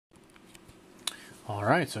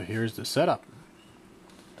Alright, so here's the setup.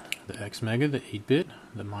 The xmega, the 8-bit,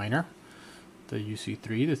 the miner, the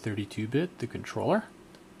UC3, the 32-bit, the controller.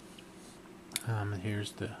 And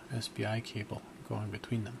here's the SPI cable going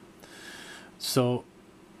between them. So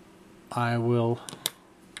I will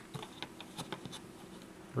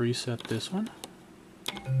reset this one,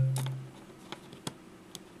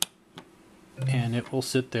 and it will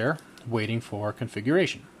sit there waiting for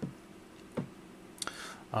configuration.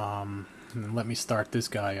 Let me start this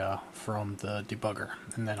guy from the debugger,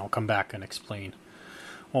 and then I'll come back and explain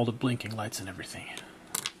all the blinking lights and everything.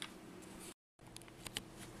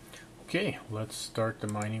 Okay, let's start the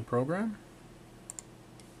mining program.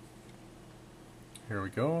 Here we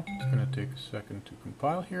go. It's going to take a second to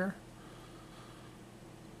compile here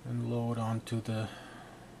and load onto the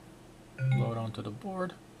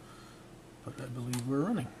board, but I believe we're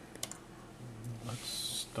running. Let's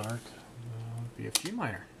start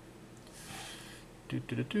bfgminer.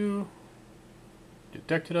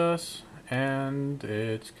 Detected us, and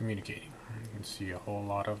it's communicating. You can see a whole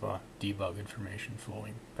lot of debug information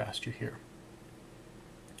flowing past you here.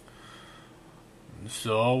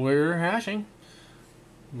 So we're hashing.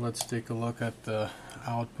 Let's take a look at the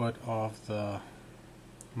output of the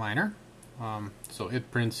miner. So it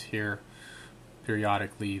prints here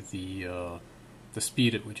periodically the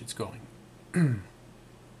speed at which it's going.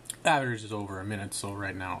 Average is over a minute, so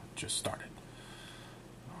right now it just started.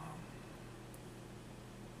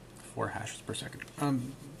 4 hashes per second.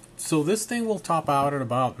 So this thing will top out at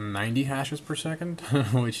about 90 hashes per second,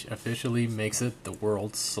 which officially makes it the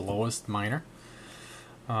world's slowest miner.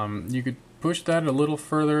 You could push that a little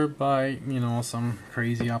further by, you know, some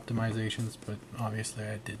crazy optimizations, but obviously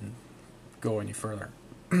I didn't go any further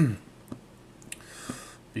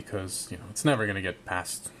because, you know, it's never going to get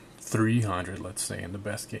past 300, let's say, in the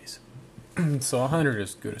best case. So 100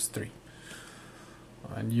 is good as 3.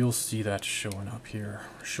 And you'll see that showing up here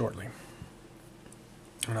shortly.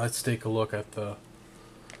 And let's take a look at the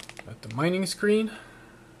mining screen.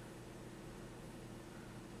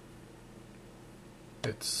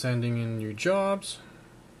 It's sending in new jobs,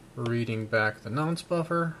 reading back the nonce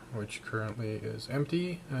buffer, which currently is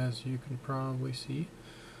empty, as you can probably see.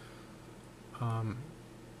 And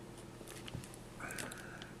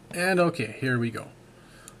okay, here we go.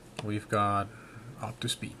 We've got up to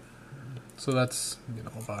speed. So that's, you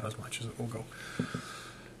know, about as much as it will go.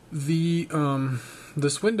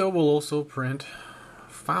 This window will also print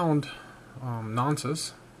found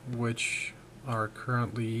nonces, which are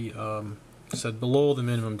currently set below the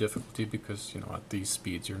minimum difficulty because, you know, at these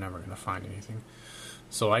speeds you're never going to find anything.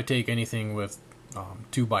 So I take anything with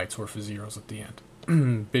 2 bytes worth of zeros at the end.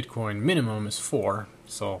 Bitcoin minimum is 4,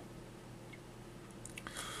 so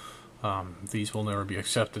these will never be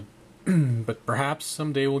accepted. But perhaps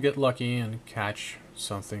someday we'll get lucky and catch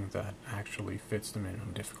something that actually fits the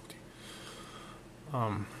minimum difficulty.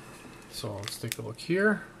 So let's take a look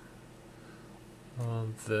here.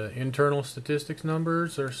 The internal statistics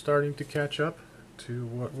numbers are starting to catch up to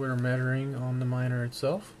what we're measuring on the miner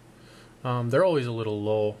itself. They're always a little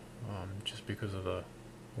low just because of the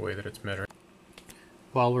way that it's measured.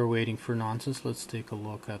 While we're waiting for nonsense, let's take a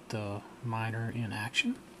look at the miner in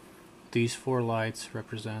action. These 4 lights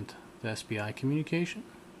represent the SPI communication.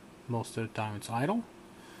 Most of the time it's idle.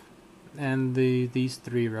 And these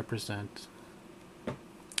 3 represent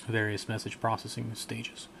various message processing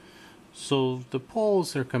stages. So the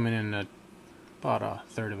polls are coming in at about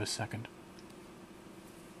 1/3 of a second.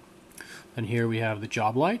 And here we have the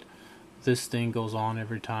job light. This thing goes on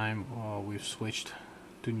every time we've switched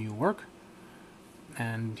to new work.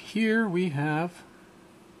 And here we have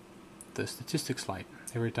the statistics light.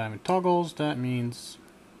 Every time it toggles, that means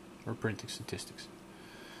we're printing statistics.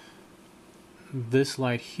 This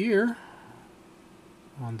light here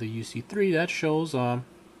on the UC3, that shows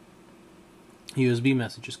USB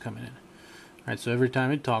messages coming in. Alright, so every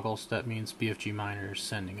time it toggles, that means bfgminer is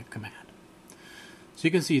sending a command. So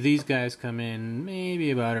you can see these guys come in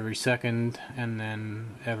maybe about every second, and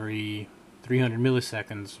then every 300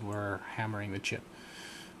 milliseconds we're hammering the chip.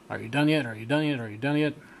 Are you done yet? Are you done yet? Are you done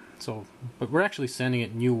yet? So, but we're actually sending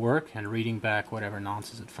it new work and reading back whatever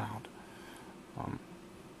nonces it found.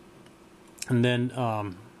 And then,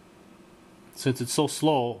 since it's so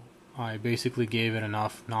slow, I basically gave it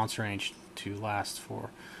enough nonce range to last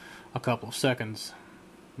for a couple of seconds,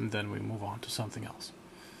 and then we move on to something else.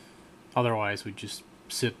 Otherwise, we just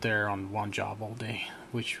sit there on one job all day,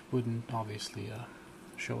 which wouldn't obviously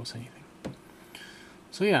show us anything.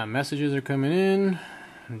 So yeah, messages are coming in,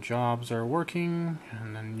 and jobs are working,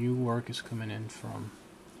 and then new work is coming in from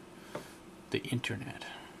the internet.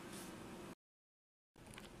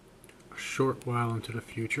 short while into the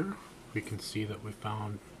future, we can see that we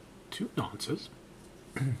found two nonces.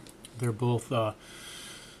 They're both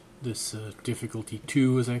this difficulty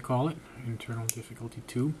 2, as I call it. Internal difficulty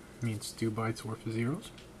 2 means 2 bytes worth of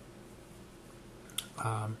zeros.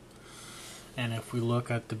 And if we look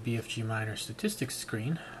at the bfgminer statistics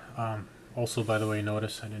screen, also, by the way,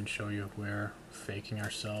 notice I didn't show you we're faking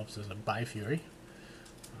ourselves as a bifury.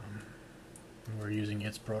 We're using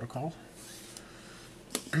its protocol.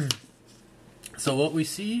 So what we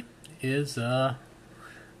see is our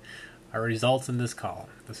results in this column.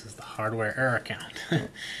 This is the hardware error count.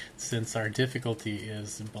 Since our difficulty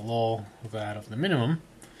is below that of the minimum,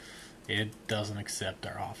 it doesn't accept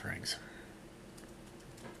our offerings.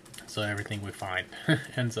 So everything we find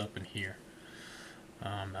ends up in here.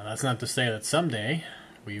 Now that's not to say that someday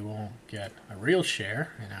we won't get a real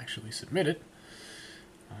share and actually submit it.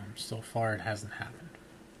 So far it hasn't happened.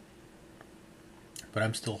 But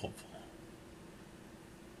I'm still hopeful.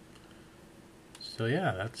 So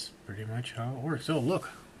yeah, that's pretty much how it works. Oh look,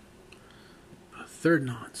 a third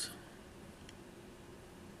nonce.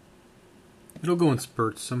 It'll go in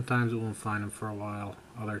spurts. Sometimes it won't find them for a while.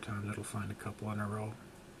 Other times it'll find a couple in a row.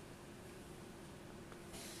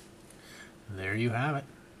 There you have it.